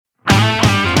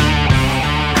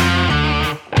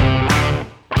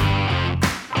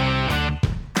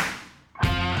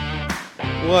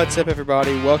What's up,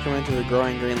 everybody? Welcome into the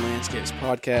Growing Green Landscapes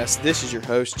podcast. This is your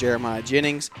host, Jeremiah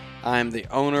Jennings. I am the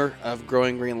owner of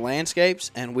Growing Green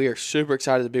Landscapes, and we are super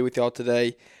excited to be with y'all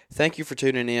today. Thank you for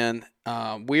tuning in.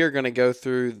 We are going to go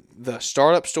through the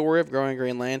startup story of Growing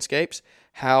Green Landscapes,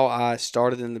 how I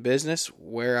started in the business,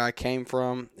 where I came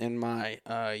from in my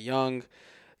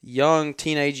young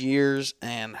teenage years,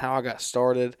 and how I got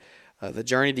started, the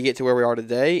journey to get to where we are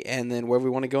today, and then where we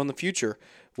want to go in the future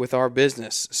with our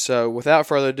business. So without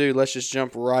further ado, let's just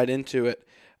jump right into it.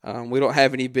 We don't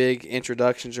have any big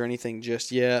introductions or anything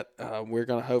just yet. We're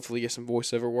going to hopefully get some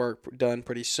voiceover work done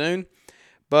pretty soon,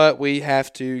 but we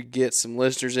have to get some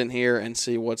listeners in here and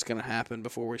see what's going to happen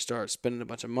before we start spending a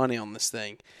bunch of money on this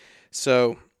thing.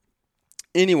 So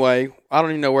anyway, I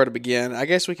don't even know where to begin. I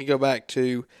guess we could go back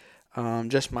to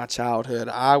just my childhood.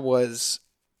 I was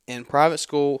in private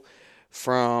school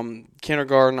from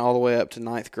kindergarten all the way up to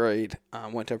ninth grade.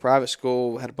 Went to a private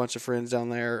school, had a bunch of friends down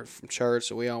there from church,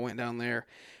 so we all went down there.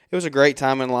 It was a great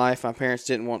time in life. My parents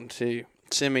didn't want to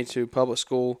send me to public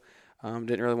school,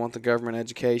 didn't really want the government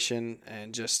education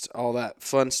and just all that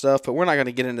fun stuff, but we're not going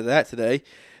to get into that today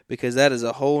because that is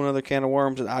a whole other can of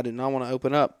worms that I do not want to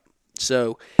open up.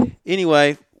 So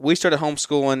anyway, we started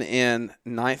homeschooling in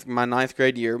my ninth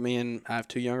grade year. I have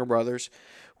two younger brothers.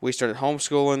 We started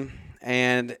homeschooling,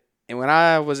 and when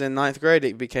I was in ninth grade,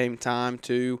 it became time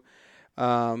to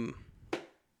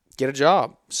get a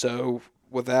job. So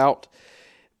without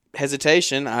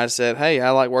hesitation, I said, hey,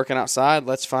 I like working outside.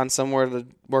 Let's find somewhere to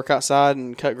work outside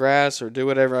and cut grass or do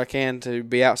whatever I can to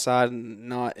be outside and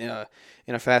not in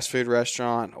a fast food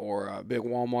restaurant or a big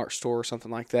Walmart store or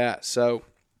something like that. So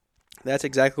that's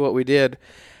exactly what we did.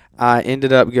 I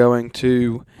ended up going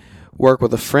to work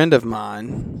with a friend of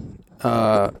mine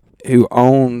who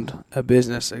owned a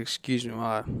business. Excuse me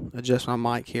while I adjust my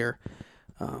mic here.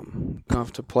 Going to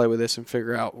have to play with this and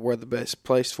figure out where the best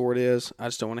place for it is. I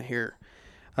don't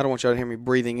want y'all to hear me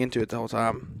breathing into it the whole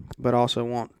time, but I also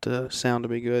want the sound to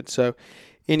be good. So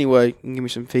anyway, you can give me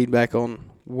some feedback on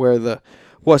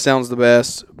what sounds the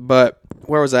best. But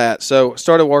where was I at? So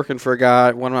started working for a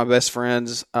guy, one of my best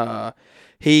friends.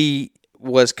 He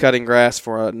was cutting grass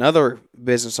for another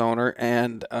business owner,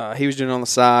 and he was doing it on the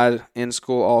side in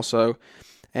school also,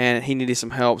 and he needed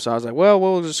some help. So I was like, well,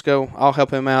 we'll just go. I'll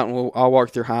help him out, and I'll work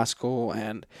through high school,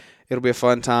 and it'll be a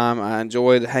fun time. I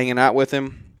enjoyed hanging out with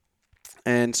him,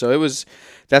 and so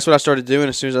that's what I started doing.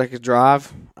 As soon as I could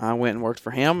drive, I went and worked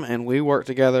for him, and we worked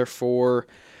together for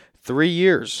 3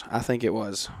 years, I think it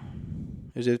was.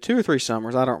 It was 2 or 3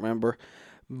 summers, I don't remember,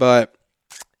 but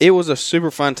it was a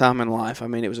super fun time in life. I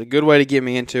mean, it was a good way to get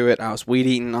me into it. I was weed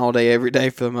eating all day, every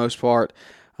day for the most part.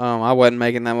 I wasn't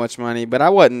making that much money, but I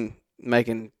wasn't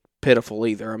making pitiful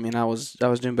either. I mean, I was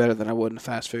doing better than I would in a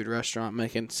fast food restaurant,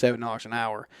 making $7 an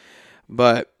hour.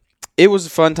 But it was a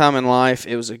fun time in life.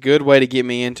 It was a good way to get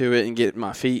me into it and get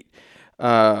my feet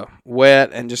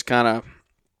wet and just kind of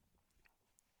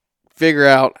figure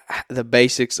out the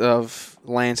basics of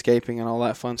landscaping and all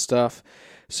that fun stuff.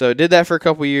 So did that for a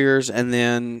couple years, and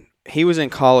then he was in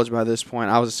college by this point.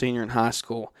 I was a senior in high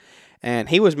school, and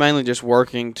he was mainly just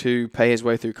working to pay his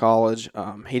way through college.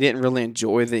 He didn't really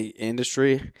enjoy the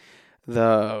industry,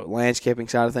 the landscaping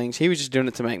side of things. He was just doing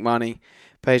it to make money,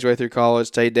 pay his way through college,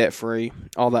 stay debt-free,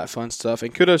 all that fun stuff.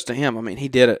 And kudos to him. I mean, he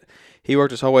did it. He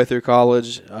worked his whole way through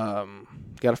college, got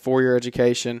a 4-year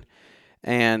education,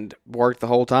 and worked the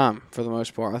whole time for the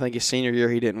most part. I think his senior year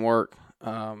he didn't work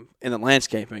in the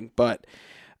landscaping, but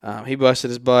he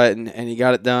busted his butt and he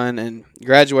got it done and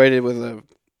graduated with a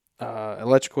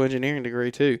electrical engineering degree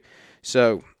too.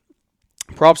 So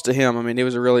props to him. I mean, it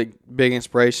was a really big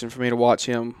inspiration for me to watch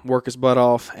him work his butt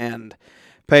off and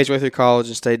pay his way through college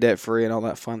and stay debt free and all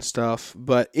that fun stuff.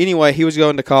 But anyway, he was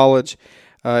going to college.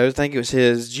 I think it was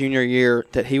his junior year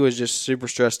that he was just super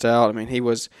stressed out. I mean, he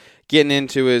was getting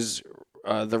into his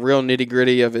the real nitty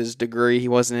gritty of his degree. He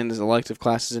wasn't in his elective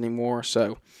classes anymore,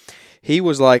 so he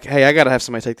was like, hey, I got to have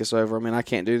somebody take this over. I mean, I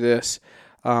can't do this.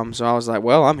 So I was like,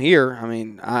 well, I'm here. I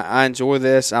mean, I enjoy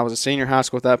this. I was a senior in high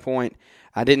school at that point.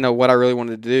 I didn't know what I really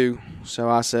wanted to do. So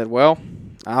I said, well,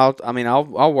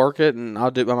 I'll work it and I'll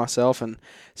do it by myself and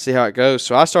see how it goes.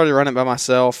 So I started running by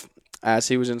myself as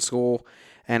he was in school,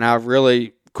 and I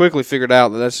really quickly figured out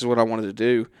that this is what I wanted to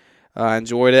do. I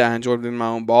enjoyed it. I enjoyed being my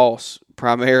own boss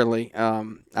primarily.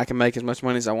 I can make as much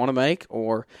money as I want to make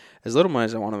or as little money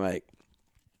as I want to make.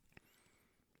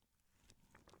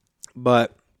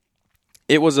 But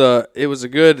it was a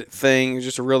good thing,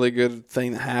 just a really good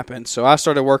thing that happened. So I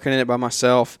started working in it by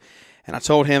myself, and I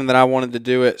told him that I wanted to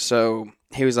do it. So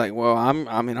he was like, well,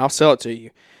 I'll sell it to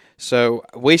you. So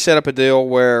we set up a deal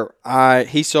where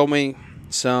he sold me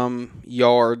some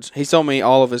yards. He sold me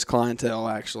all of his clientele,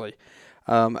 actually,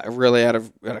 really at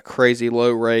a crazy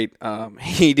low rate.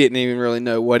 He didn't even really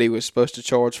know what he was supposed to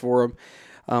charge for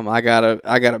them. I got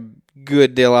a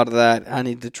good deal out of that. I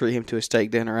need to treat him to a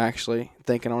steak dinner, actually,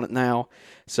 thinking on it now.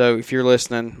 So if you're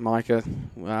listening, Micah,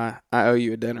 I owe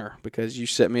you a dinner because you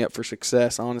set me up for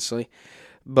success, honestly.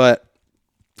 But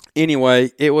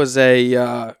anyway, it was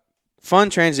a fun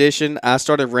transition. I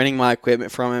started renting my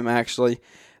equipment from him, actually.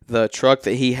 The truck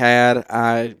that he had,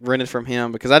 I rented from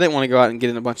him because I didn't want to go out and get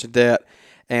in a bunch of debt.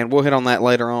 And we'll hit on that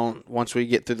later on once we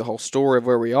get through the whole story of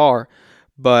where we are.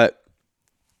 But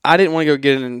I didn't want to go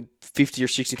get in $50,000 or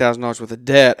 $60,000 worth of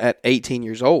debt at 18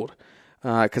 years old.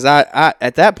 Because I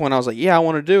at that point I was like, yeah, I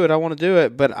want to do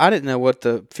it, but I didn't know what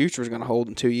the future was going to hold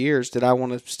in 2 years. Did I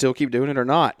want to still keep doing it or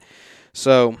not?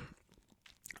 So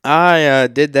I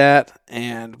did that,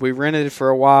 and we rented it for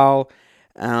a while,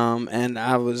 and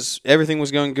everything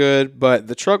was going good, but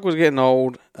the truck was getting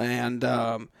old, and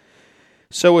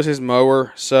so was his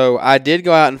mower. So I did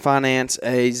go out and finance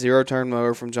a zero-turn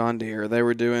mower from John Deere. They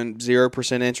were doing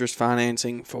 0% interest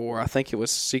financing for, I think it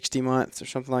was 60 months or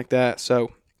something like that.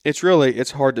 So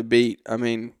it's hard to beat. I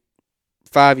mean,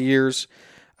 5 years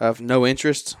of no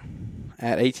interest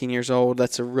at 18 years old,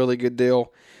 that's a really good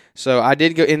deal. So I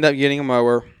did end up getting a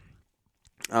mower,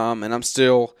 and I'm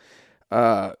still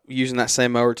using that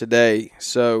same mower today.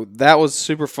 So that was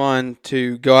super fun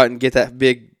to go out and get that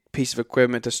big piece of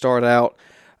equipment to start out.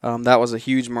 That was a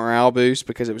huge morale boost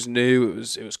because it was new,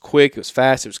 it was quick, it was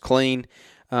fast, it was clean.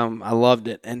 I loved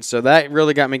it, and so that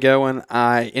really got me going.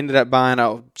 I ended up buying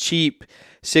a cheap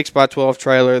 6x12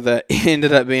 trailer that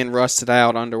ended up being rusted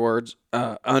out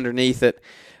underneath it.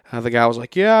 The guy was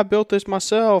like, yeah, I built this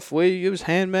myself. It was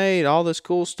handmade, all this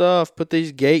cool stuff, put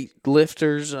these gate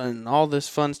lifters and all this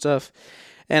fun stuff.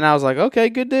 And I was like, okay,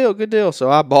 good deal. So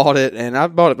I bought it, and I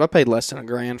paid less than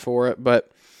 $1,000 for it,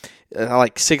 but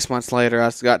like 6 months later, I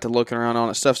got to looking around on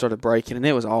it. Stuff started breaking, and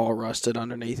it was all rusted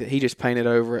underneath it. He just painted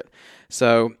over it.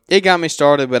 So it got me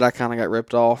started, but I kind of got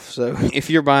ripped off. So if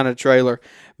you're buying a trailer,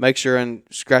 make sure and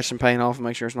scratch some paint off and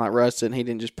make sure it's not rusted, and he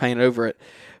didn't just paint over it.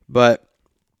 But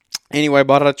anyway,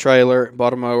 bought a trailer,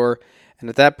 bought a mower, and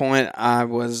at that point, I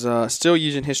was still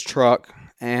using his truck,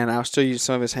 and I was still using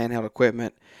some of his handheld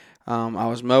equipment. I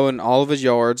was mowing all of his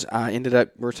yards. I ended up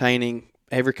retaining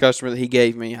every customer that he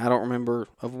gave me. I don't remember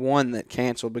of one that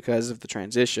canceled because of the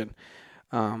transition.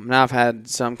 Now I've had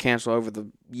some cancel over the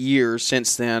years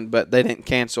since then, but they didn't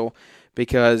cancel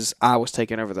because I was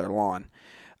taking over their lawn.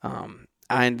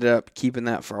 I ended up keeping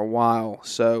that for a while,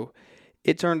 so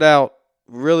it turned out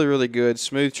really, really good,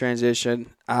 smooth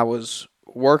transition. I was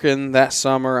working that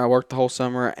summer. I worked the whole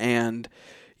summer and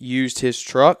used his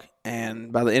truck.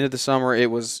 And by the end of the summer,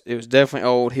 it was definitely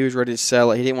old. He was ready to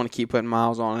sell it. He didn't want to keep putting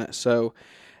miles on it. So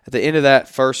at the end of that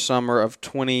first summer of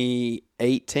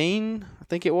 2018, I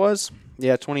think it was.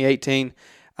 Yeah, 2018,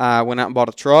 I went out and bought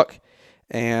a truck.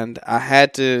 And I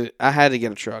had to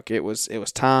get a truck. It was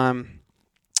time.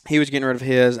 He was getting rid of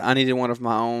his. I needed one of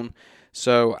my own.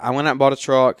 So I went out and bought a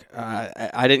truck.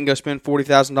 I didn't go spend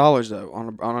 $40,000 though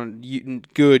on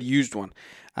a good used one.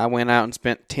 I went out and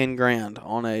spent $10,000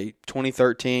 on a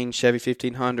 2013 Chevy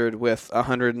 1500 with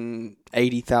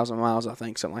 180,000 miles, I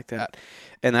think, something like that.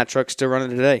 And that truck's still running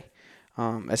today.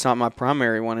 It's not my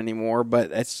primary one anymore,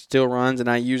 but it still runs, and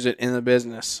I use it in the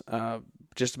business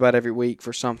just about every week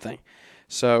for something.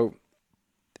 So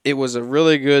it was a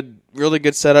really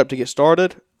good setup to get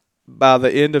started. By the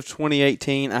end of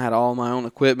 2018, I had all my own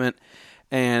equipment,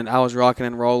 and I was rocking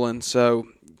and rolling. So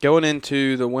going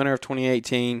into the winter of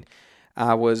 2018,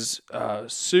 I was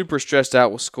super stressed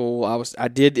out with school. I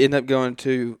did end up going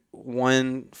to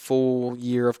one full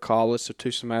year of college, so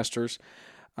 2 semesters,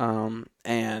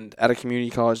 and at a community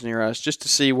college near us just to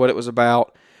see what it was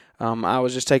about. I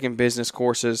was just taking business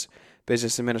courses,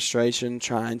 business administration,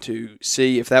 trying to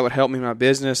see if that would help me in my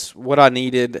business, what I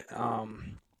needed,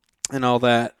 and all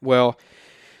that. Well,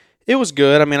 it was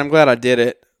good. I mean, I'm glad I did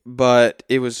it, but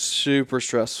it was super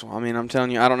stressful. I mean, I'm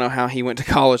telling you, I don't know how he went to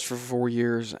college for 4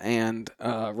 years and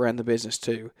ran the business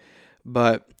too.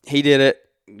 But he did it.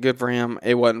 Good for him.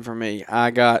 It wasn't for me.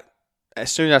 As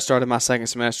soon as I started my second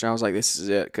semester, I was like, this is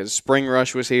it, because spring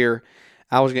rush was here.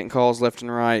 I was getting calls left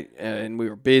and right, and we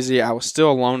were busy. I was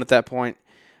still alone at that point.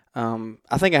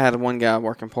 I think I had one guy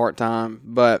working part-time,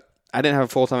 but I didn't have a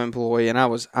full-time employee, and I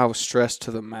was stressed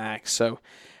to the max. So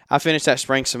I finished that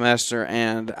spring semester,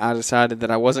 and I decided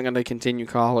that I wasn't going to continue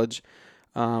college.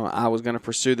 I was going to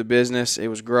pursue the business. It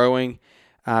was growing.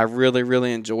 I really,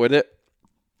 really enjoyed it.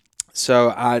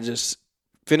 So I just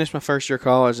finished my first year of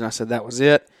college, and I said that was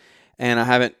it. And I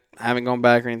haven't gone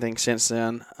back or anything since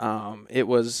then. It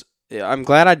was I'm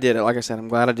glad I did it. Like I said, I'm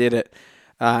glad I did it.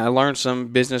 I learned some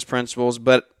business principles,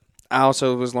 but I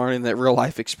also was learning that real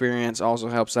life experience also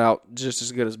helps out just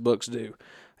as good as books do,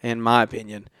 in my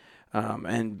opinion.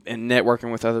 And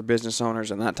networking with other business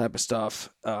owners and that type of stuff.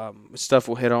 Stuff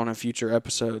we'll hit on in future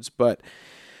episodes. But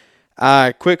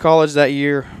I quit college that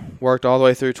year, worked all the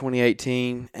way through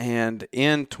 2018, and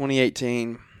in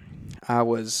 2018, I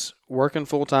was working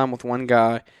full time with one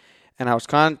guy, and I was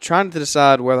trying to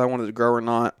decide whether I wanted to grow or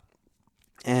not.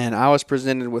 And I was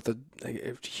presented with a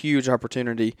huge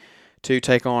opportunity to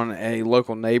take on a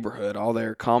local neighborhood, all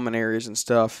their common areas and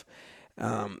stuff.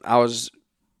 I was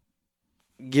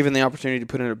given the opportunity to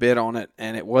put in a bid on it,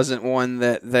 and it wasn't one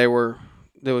that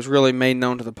was really made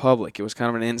known to the public. It was kind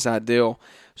of an inside deal.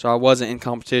 So I wasn't in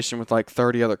competition with like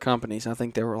 30 other companies. I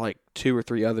think there were like 2 or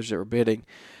 3 others that were bidding.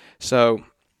 So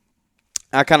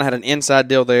I kind of had an inside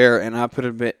deal there, and I put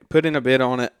in a bid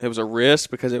on it. It was a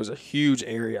risk because it was a huge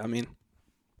area. I mean,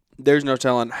 there's no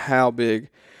telling how big.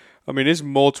 I mean, it's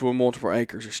multiple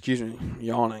acres. Excuse me,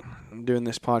 yawning. I'm doing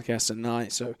this podcast at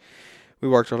night, so we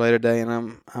worked all day today,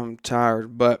 and I'm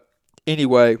tired. But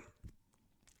anyway,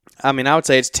 I mean, I would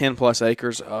say it's 10 plus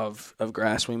acres of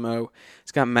grass we mow.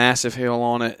 It's got massive hill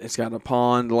on it. It's got a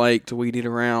pond, lake to weed eat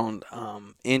around,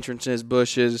 entrances,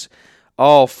 bushes,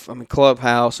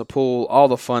 clubhouse, a pool, all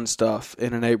the fun stuff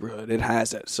in a neighborhood. It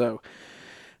has it. So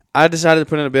I decided to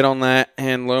put in a bid on that,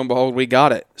 and lo and behold, we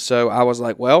got it. So I was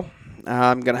like, well,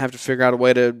 I'm going to have to figure out a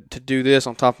way to do this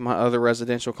on top of my other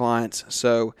residential clients.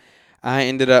 So I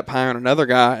ended up hiring another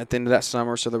guy at the end of that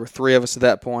summer. So there were 3 of us at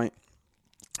that point,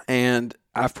 and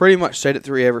I've pretty much stayed at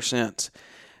 3 ever since.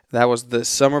 That was the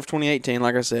summer of 2018.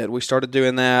 Like I said, we started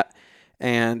doing that,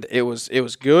 and it was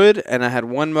good. And I had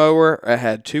 1 mower, I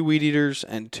had 2 weed eaters,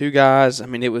 and 2 guys. I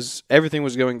mean, everything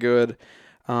was going good.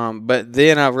 But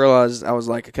then I realized, I was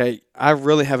like, okay, I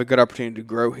really have a good opportunity to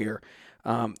grow here.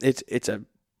 It's a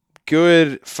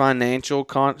good financial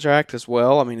contract as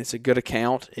well. I mean, it's a good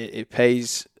account. It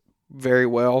pays very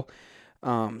well.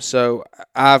 So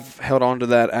I've held on to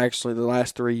that actually the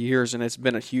last 3 years, and it's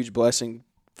been a huge blessing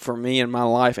for me in my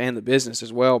life and the business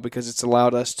as well, because it's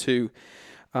allowed us to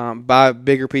buy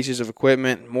bigger pieces of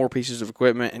equipment, more pieces of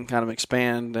equipment, and kind of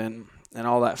expand and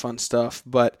all that fun stuff.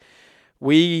 But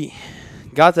we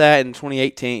got that in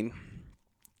 2018,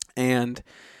 and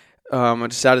I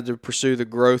decided to pursue the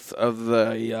growth of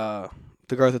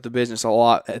the business a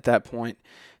lot at that point.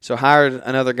 So hired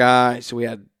another guy. So we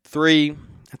had 3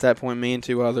 at that point, me and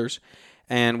 2 others,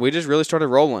 and we just really started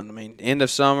rolling. I mean, end of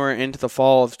summer into the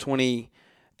fall of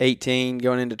 2018,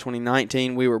 going into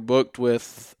 2019, we were booked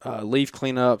with leaf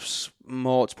cleanups,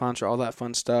 mulch, puncher, all that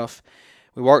fun stuff.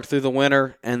 We worked through the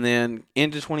winter, and then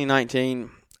into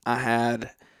 2019, I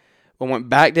went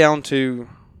back down to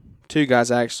 2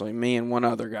 guys actually, me and 1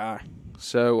 other guy.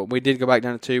 So we did go back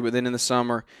down to 2, but then in the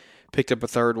summer, picked up a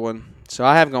 3rd one. So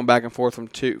I have gone back and forth from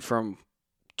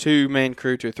 2-man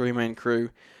crew to a 3-man crew.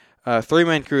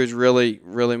 3-man crew is really,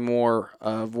 really more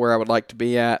of where I would like to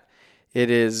be at.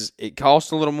 It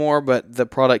costs a little more, but the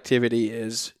productivity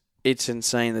it's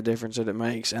insane, the difference that it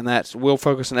makes. And we'll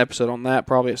focus an episode on that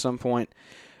probably at some point.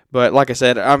 But like I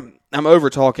said, I'm over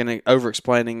talking and over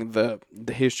explaining the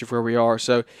history of where we are.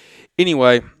 So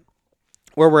anyway,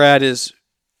 where we're at is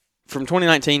from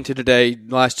 2019 to today,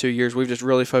 the last 2 years, we've just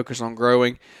really focused on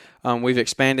growing. We've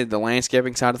expanded the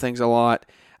landscaping side of things a lot.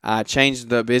 I changed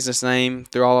the business name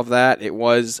through all of that. It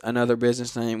was another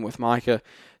business name with Micah.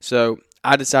 So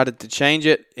I decided to change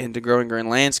it into Growing Green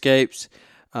Landscapes.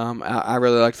 I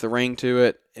really liked the ring to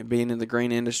it, and being in the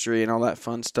green industry and all that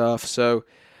fun stuff. So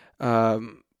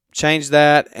changed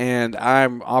that, and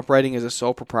I'm operating as a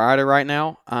sole proprietor right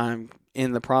now. I'm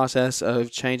in the process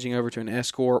of changing over to an S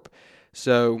Corp.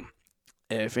 So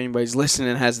if anybody's listening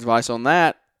and has advice on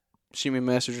that, shoot me a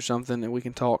message or something and we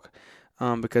can talk.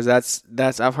 Because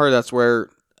I've heard that's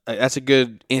a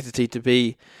good entity to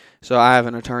be. So I have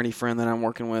an attorney friend that I'm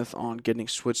working with on getting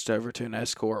switched over to an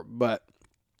S Corp. But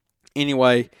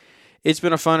anyway, it's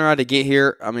been a fun ride to get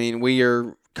here. I mean, we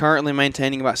are currently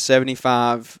maintaining about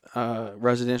 75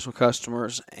 residential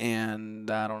customers and,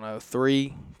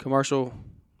 3 commercial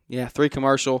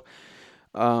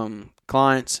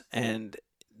clients, and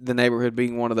the neighborhood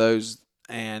being one of those.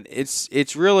 And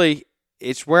it's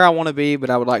where I want to be, but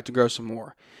I would like to grow some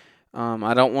more.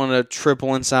 I don't want to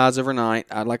triple in size overnight.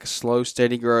 I'd like a slow,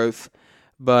 steady growth,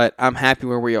 but I'm happy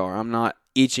where we are. I'm not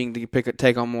itching to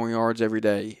take on more yards every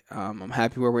day. I'm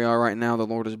happy where we are right now. The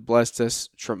Lord has blessed us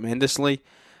tremendously,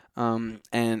 and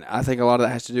I think a lot of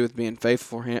that has to do with being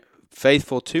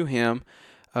faithful to Him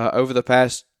over the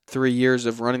past 3 years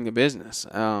of running the business.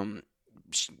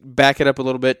 Back it up a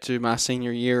little bit to my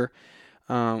senior year.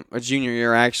 a junior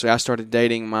year, actually, I started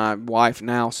dating my wife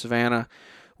now, Savannah.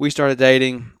 We started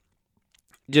dating.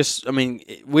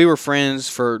 We were friends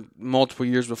for multiple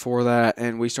years before that,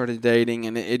 and we started dating,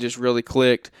 and it just really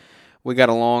clicked. We got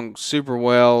along super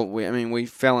well. We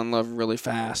fell in love really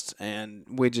fast, and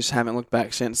we just haven't looked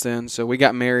back since then. So we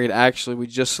got married. Actually, we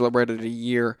just celebrated a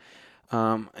year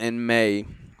in May.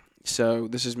 So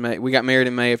this is May. We got married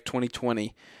in May of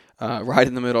 2020, right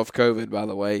in the middle of COVID. By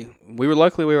the way, we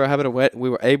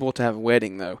were able to have a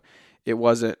wedding though. It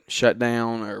wasn't shut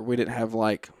down, or we didn't have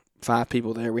like 5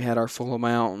 people there. We had our full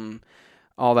amount and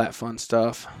all that fun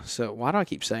stuff. So why do I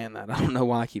keep saying that? I don't know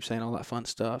why I keep saying all that fun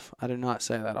stuff. I do not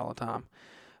say that all the time.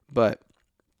 But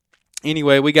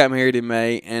anyway, we got married in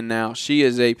May, and now she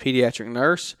is a pediatric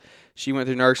nurse. She went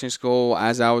through nursing school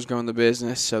as I was growing the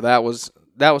business. So that was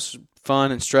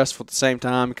fun and stressful at the same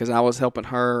time because I was helping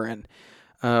her and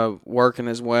working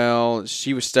as well.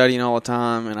 She was studying all the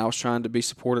time, and I was trying to be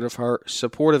supportive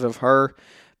of her.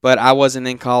 But I wasn't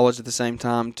in college at the same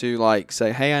time to like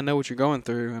say, hey, I know what you're going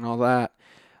through and all that.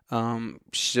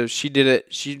 So she did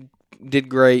it. She did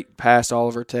great, passed all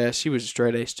of her tests. She was a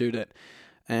straight A student.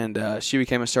 And she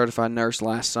became a certified nurse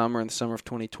last summer, in the summer of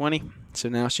 2020. So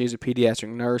now she's a pediatric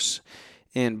nurse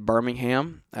in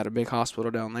Birmingham at a big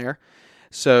hospital down there.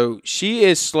 So she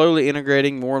is slowly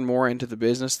integrating more and more into the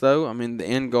business, though. I mean, the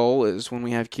end goal is when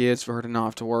we have kids for her to not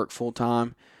have to work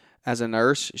full-time as a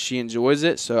nurse. She enjoys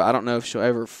it, so I don't know if she'll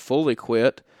ever fully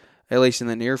quit, at least in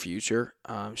the near future.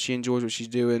 She enjoys what she's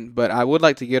doing, but I would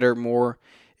like to get her more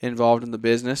involved in the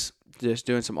business, just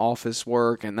doing some office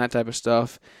work and that type of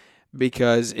stuff,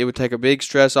 because it would take a big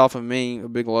stress off of me, a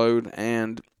big load,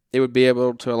 and it would be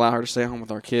able to allow her to stay home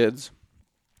with our kids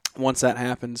once that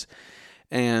happens,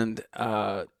 and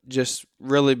just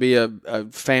really be a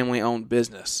family-owned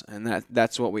business. And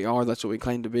that's what we are. That's what we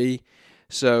claim to be.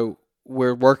 So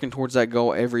we're working towards that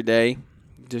goal every day,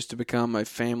 just to become a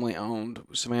family-owned.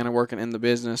 Savannah working in the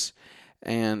business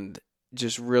and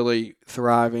just really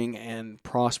thriving and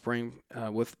prospering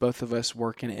with both of us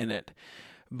working in it.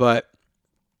 But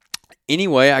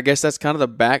anyway, I guess that's kind of the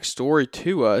backstory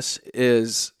to us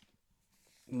is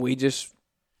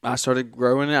I started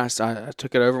growing it. I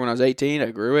took it over when I was 18.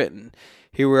 I grew it, and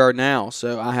here we are now.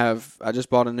 So I just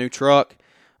bought a new truck.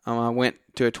 I went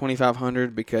to a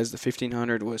 2500 because the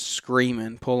 1500 was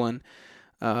screaming, pulling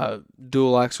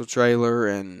dual axle trailer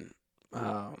and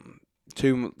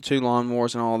two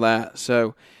lawnmowers and all that.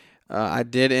 So I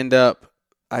did end up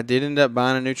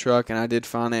buying a new truck, and I did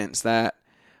finance that.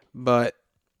 But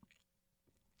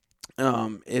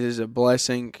it is a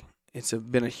blessing. It's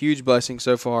been a huge blessing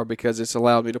so far because it's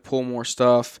allowed me to pull more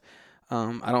stuff.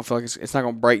 I don't feel like it's not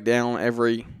going to break down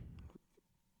every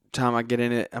time I get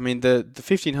in it. I mean, the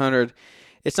 1500,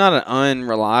 it's not an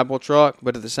unreliable truck,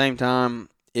 but at the same time,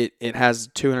 it has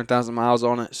 200,000 miles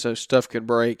on it, so stuff could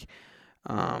break.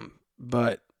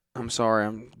 But I'm sorry,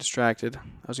 I'm distracted.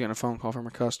 I was getting a phone call from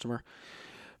a customer.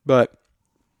 But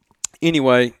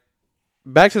anyway,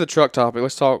 back to the truck topic.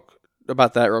 Let's talk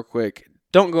about that real quick.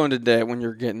 Don't go into debt when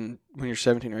you're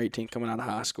 17 or 18 coming out of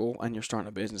high school and you're starting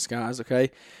a business, guys, okay?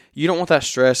 You don't want that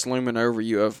stress looming over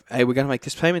you of, hey, we got to make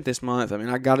this payment this month. I mean,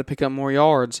 I got to pick up more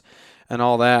yards and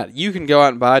all that. You can go out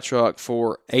and buy a truck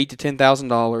for $8,000 to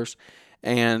 $10,000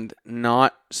 and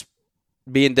not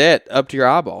be in debt up to your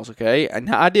eyeballs, okay? And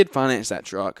I did finance that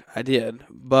truck. I did.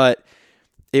 But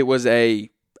it was I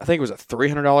think it was a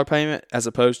 $300 payment as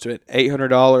opposed to an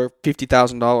 $800,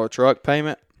 $50,000 truck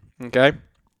payment, okay?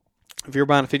 If you're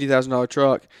buying a $50,000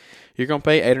 truck, you're going to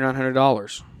pay $800 or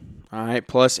 $900, all right,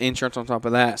 plus insurance on top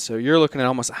of that. So you're looking at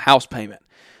almost a house payment,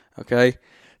 okay?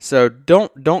 So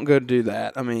don't go do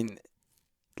that. I mean,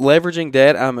 leveraging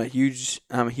debt, I'm a huge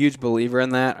believer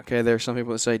in that. Okay, there are some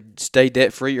people that say stay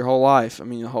debt free your whole life. I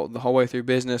mean, the whole way through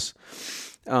business.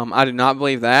 I do not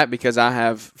believe that because I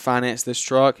have financed this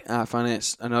truck. I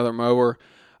financed another mower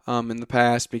in the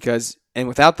past and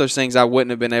without those things, I wouldn't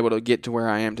have been able to get to where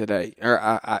I am today. Or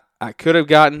I could have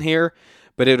gotten here,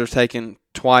 but it would have taken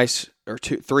twice or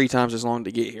 3 times as long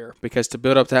to get here because to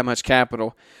build up that much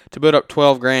capital, to build up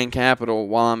 $12,000 capital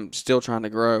while I'm still trying to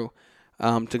grow.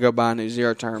 To go buy a new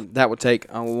zero turn, that would take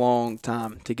a long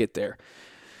time to get there.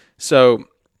 So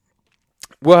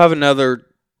we'll have another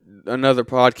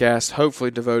podcast,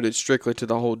 hopefully devoted strictly to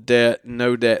the whole debt,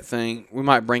 no debt thing. We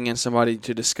might bring in somebody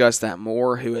to discuss that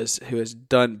more, who has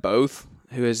done both,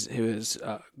 who has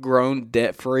grown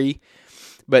debt free,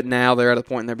 but now they're at a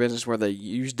point in their business where they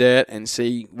use debt and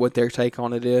see what their take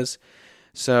on it is.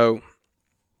 So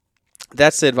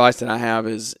that's the advice that I have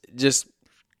is just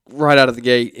right out of the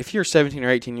gate, if you're 17 or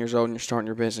 18 years old and you're starting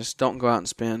your business, don't go out and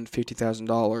spend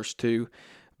 $50,000 to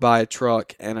buy a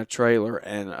truck and a trailer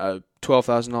and a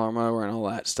 $12,000 mower and all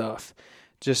that stuff.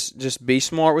 Just be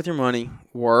smart with your money,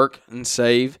 work and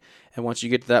save, and once you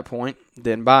get to that point,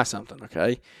 then buy something,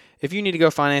 okay? If you need to go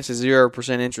finance a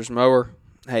 0% interest mower,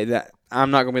 hey, that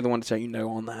I'm not going to be the one to tell you no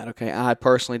on that, okay? I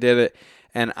personally did it,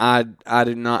 and I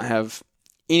did not have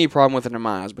any problem with it in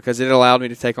my eyes because it allowed me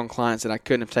to take on clients that I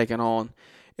couldn't have taken on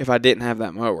if I didn't have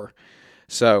that mower.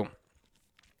 So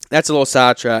that's a little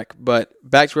sidetrack, but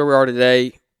back to where we are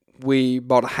today. We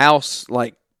bought a house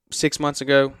like 5 months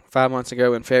ago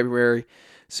in February.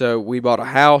 So we bought a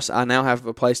house. I now have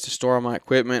a place to store all my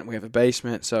equipment. We have a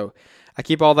basement, so I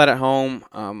keep all that at home.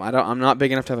 I'm not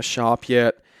big enough to have a shop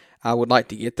yet. I would like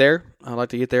to get there. I'd like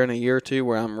to get there in a year or two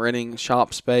where I'm renting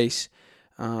shop space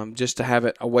just to have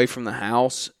it away from the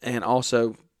house and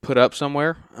also put up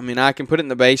somewhere. I mean, I can put it in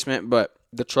the basement, but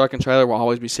the truck and trailer will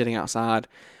always be sitting outside.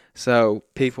 So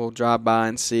people drive by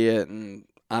and see it, and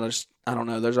I don't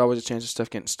know. There's always a chance of stuff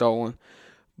getting stolen.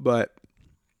 But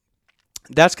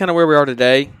that's kind of where we are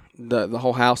today. The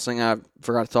whole house thing I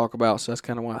forgot to talk about, so that's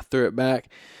kind of why I threw it back.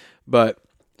 But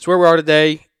it's where we are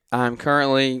today. I'm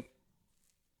currently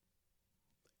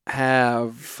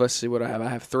let's see what I have. I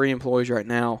have 3 employees right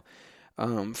now.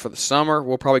 For the summer,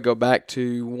 we'll probably go back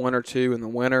to 1 or 2 in the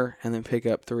winter and then pick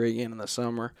up 3 again in the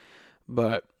summer.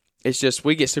 But it's just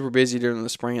we get super busy during the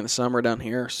spring and the summer down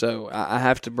here, so I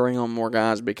have to bring on more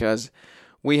guys because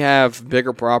we have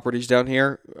bigger properties down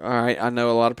here. All right, I know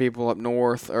a lot of people up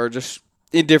north or just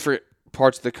in different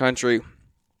parts of the country,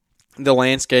 the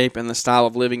landscape and the style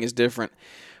of living is different.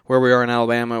 Where we are in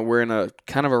Alabama, we're in a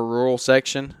kind of a rural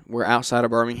section. We're outside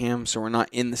of Birmingham, so we're not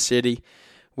in the city.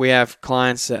 We have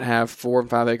clients that have 4 and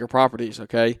 5 acre properties,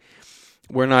 okay?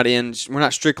 We're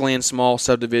not strictly in small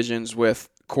subdivisions with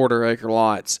quarter acre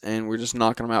lots and we're just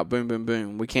knocking them out boom boom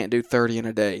boom. We can't do 30 in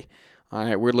a day. All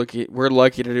right, we're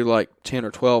lucky to do like 10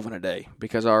 or 12 in a day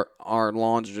because our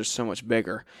lawns are just so much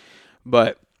bigger.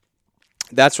 But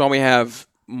that's why we have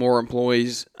more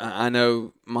employees. I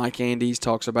know Mike Andes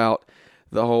talks about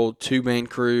the whole 2-man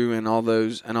crew and all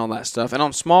that stuff. And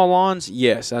on small lawns,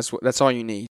 yes, that's all you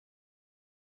need.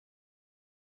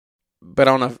 But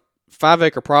on a 5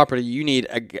 acre property, you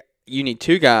need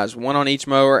 2 guys, 1 on each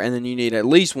mower, and then you need at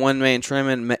least 1 man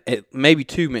trimming, maybe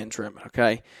 2 men trimming,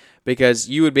 okay? Because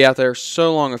you would be out there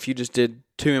so long if you just did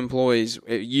 2 employees,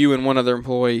 you and 1 other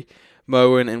employee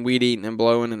mowing and weed eating and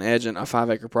blowing and edging a 5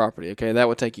 acre property, okay? That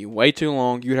would take you way too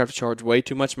long. You would have to charge way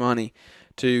too much money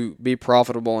to be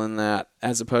profitable in that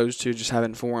as opposed to just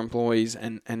having 4 employees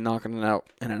and knocking it out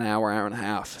in an hour and a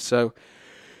half. So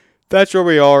that's where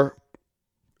we are.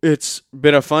 It's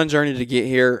been a fun journey to get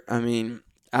here. I mean,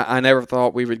 I never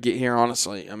thought we would get here,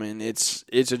 honestly. I mean, it's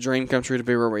a dream come true to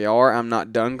be where we are. I'm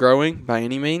not done growing by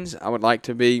any means. I would like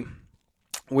to be.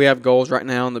 We have goals right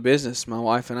now in the business, my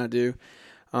wife and I do.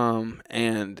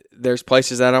 And there's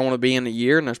places that I want to be in a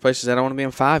year, and there's places that I want to be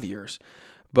in 5 years.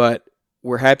 But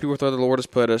we're happy with where the Lord has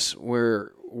put us.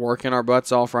 We're working our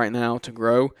butts off right now to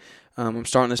grow. I'm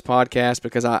starting this podcast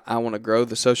because I want to grow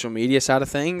the social media side of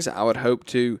things. I would hope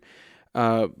to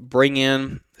bring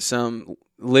in some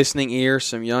listening ears,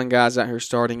 some young guys out here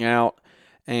starting out,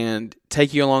 and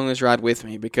take you along this ride with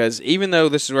me. Because even though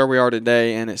this is where we are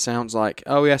today, and it sounds like,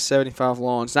 oh, we have 75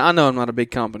 lawns. Now, I know I'm not a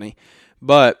big company,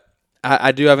 but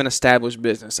I do have an established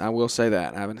business. I will say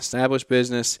that. I have an established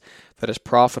business that is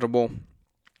profitable.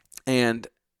 And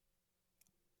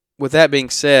with that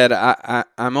being said,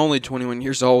 I'm only 21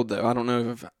 years old, though. I don't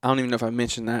even know if I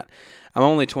mentioned that. I'm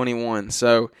only 21,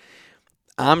 so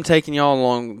I'm taking y'all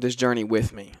along this journey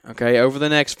with me, okay? Over the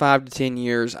next 5 to 10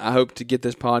 years, I hope to get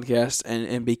this podcast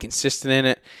and be consistent in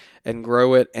it and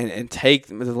grow it and take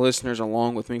the listeners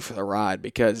along with me for the ride,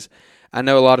 because I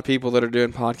know a lot of people that are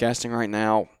doing podcasting right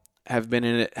now have been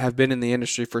in the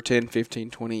industry for 10, 15,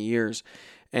 20 years,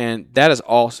 and that is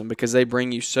awesome because they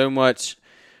bring you so much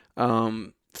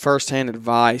firsthand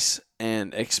advice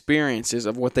and experiences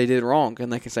of what they did wrong,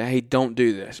 and they can say, hey, don't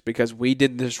do this because we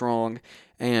did this wrong,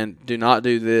 and do not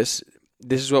do this.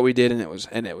 This is what we did, and it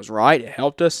was right. It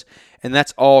helped us, and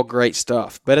that's all great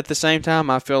stuff. But at the same time,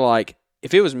 I feel like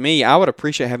if it was me, I would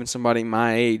appreciate having somebody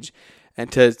my age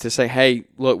and to say, hey,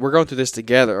 look, we're going through this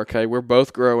together, okay? We're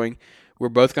both growing. We're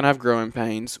both going to have growing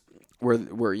pains.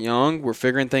 We're young. We're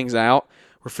figuring things out.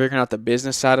 We're figuring out the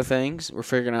business side of things. We're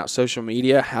figuring out social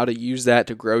media, how to use that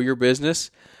to grow your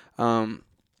business.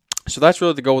 So that's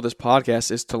really the goal of this podcast,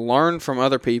 is to learn from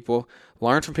other people,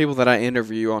 learn from people that I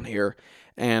interview on here,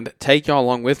 and take y'all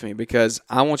along with me, because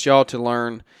I want y'all to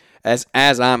learn as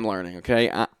I'm learning,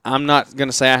 okay? I'm not going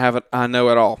to say I know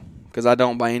it all, because I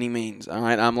don't by any means, all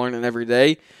right? I'm learning every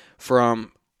day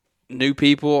from new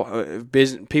people,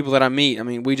 people that I meet. I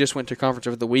mean, we just went to a conference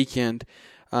over the weekend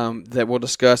that we'll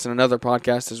discuss in another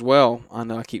podcast as well. I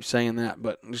know I keep saying that,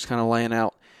 but I'm just kind of laying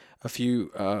out a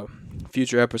few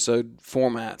future episode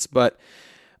formats. But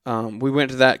we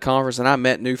went to that conference and I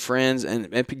met new friends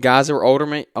and guys that were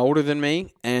older than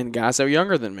me and guys that were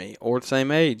younger than me or the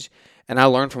same age. And I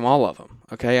learned from all of them.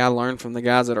 Okay, I learned from the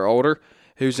guys that are older,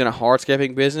 who's in a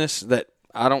hardscaping business that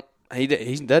he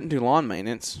doesn't do lawn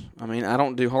maintenance. I mean, I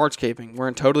don't do hardscaping. We're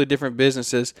in totally different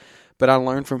businesses, but I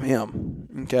learned from him.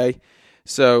 Okay,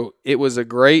 so it was a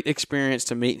great experience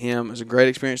to meet him. It was a great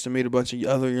experience to meet a bunch of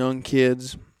other young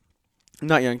kids.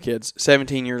 Not young kids,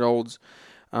 17-year-olds.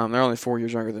 They're only 4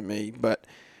 years younger than me, but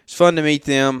it's fun to meet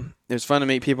them. It's fun to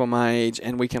meet people my age,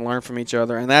 and we can learn from each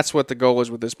other. And that's what the goal is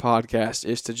with this podcast,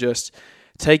 is to just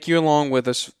take you along with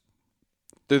us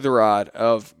through the ride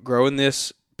of growing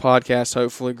this podcast,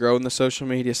 hopefully growing the social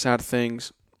media side of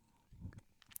things,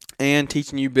 and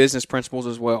teaching you business principles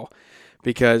as well,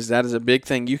 because that is a big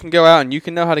thing. You can go out and you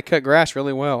can know how to cut grass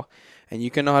really well, and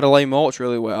you can know how to lay mulch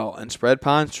really well, and spread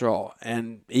pine straw,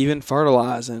 and even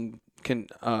fertilize and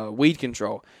weed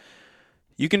control.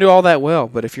 You can do all that well,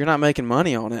 but if you're not making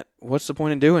money on it, what's the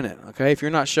point in doing it? Okay, if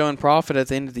you're not showing profit at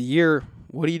the end of the year,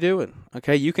 what are you doing?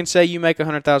 Okay, you can say you make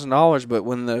 $100,000, but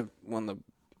when the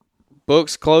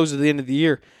books close at the end of the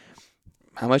year,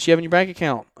 how much you have in your bank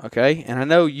account? Okay, and I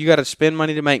know you got to spend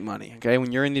money to make money. Okay,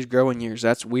 when you're in these growing years,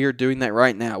 we're doing that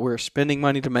right now. We're spending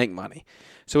money to make money,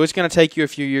 so it's going to take you a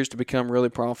few years to become really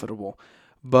profitable,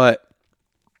 but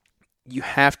you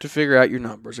have to figure out your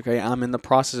numbers, okay? I'm in the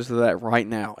process of that right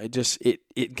now.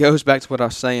 It goes back to what I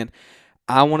was saying.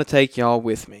 I want to take y'all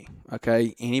with me,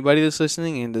 okay? Anybody that's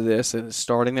listening into this and is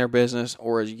starting their business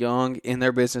or is young in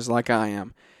their business like I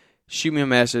am, shoot me a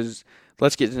message.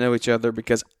 Let's get to know each other,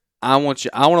 because I want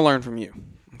to learn from you,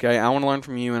 okay? I want to learn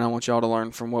from you, and I want y'all to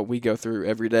learn from what we go through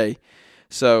every day.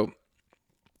 So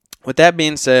with that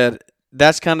being said,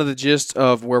 that's kind of the gist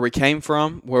of where we came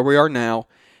from, where we are now,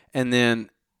 and then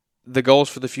the goals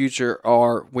for the future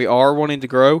are, we are wanting to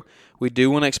grow. We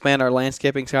do want to expand our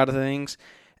landscaping side of things,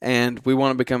 and we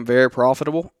want to become very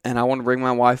profitable, and I want to bring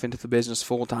my wife into the business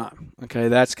full time. Okay,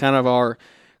 that's kind of our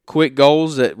quick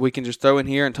goals that we can just throw in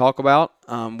here and talk about.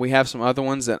 We have some other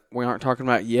ones that we aren't talking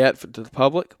about yet to the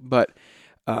public, but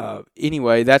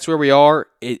anyway, that's where we are.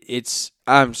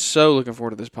 I'm so looking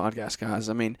forward to this podcast, guys.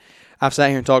 I mean, I've sat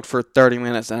here and talked for 30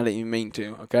 minutes and I didn't even mean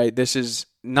to, okay? This is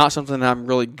not something that I'm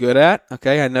really good at,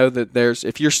 okay? I know that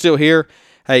if you're still here,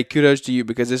 hey, kudos to you,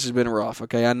 because this has been rough,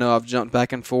 okay? I know I've jumped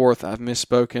back and forth, I've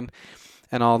misspoken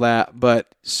and all that,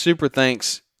 but super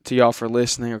thanks to y'all for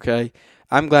listening, okay?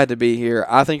 I'm glad to be here.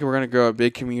 I think we're going to grow a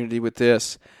big community with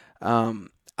this. I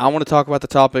want to talk about the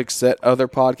topics that other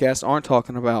podcasts aren't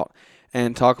talking about,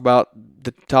 and talk about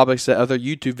the topics that other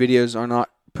YouTube videos are not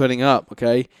putting up,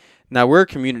 okay? Now, we're a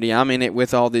community. I'm in it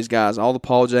with all these guys, all the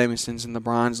Paul Jamiesons and the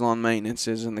Brian's Lawn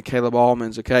Maintenances and the Caleb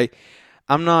Allmans, okay?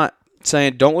 I'm not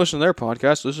saying don't listen to their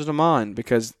podcast, listen to mine,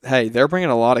 because, hey, they're bringing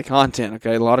a lot of content,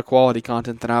 okay? A lot of quality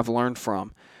content that I've learned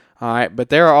from, all right? But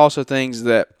there are also things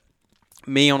that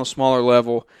me on a smaller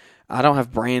level, I don't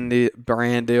have brand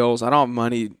deals. I don't have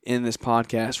money in this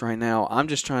podcast right now. I'm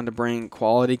just trying to bring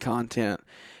quality content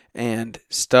and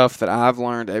stuff that I've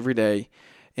learned every day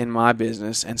in my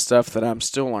business, and stuff that I'm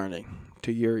still learning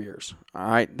to your ears. All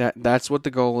right, that's what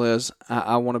the goal is.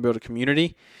 I want to build a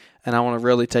community, and I want to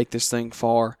really take this thing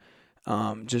far.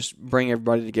 Just bring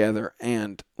everybody together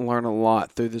and learn a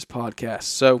lot through this podcast.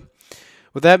 So,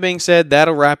 with that being said,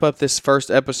 that'll wrap up this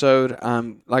first episode.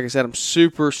 Like I said, I'm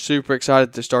super, super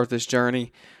excited to start this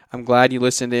journey. I'm glad you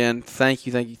listened in. Thank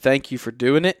you for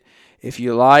doing it. If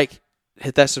you like,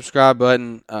 hit that subscribe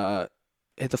button.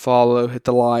 Hit the follow, hit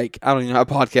the like. I don't even know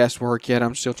how podcasts work yet.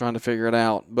 I'm still trying to figure it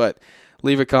out. But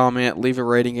leave a comment, leave a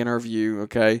rating and a review,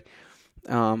 okay?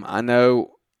 I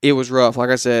know it was rough.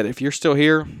 Like I said, if you're still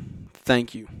here,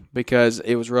 thank you, because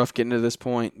it was rough getting to this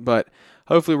point. But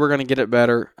hopefully we're going to get it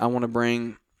better. I want to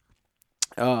bring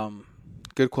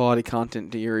good quality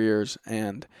content to your ears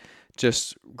and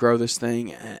just grow this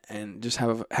thing and just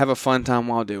have a fun time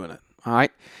while doing it. All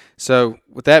right. So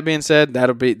with that being said,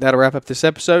 that'll wrap up this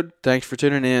episode. Thanks for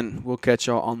tuning in. We'll catch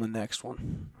y'all on the next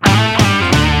one.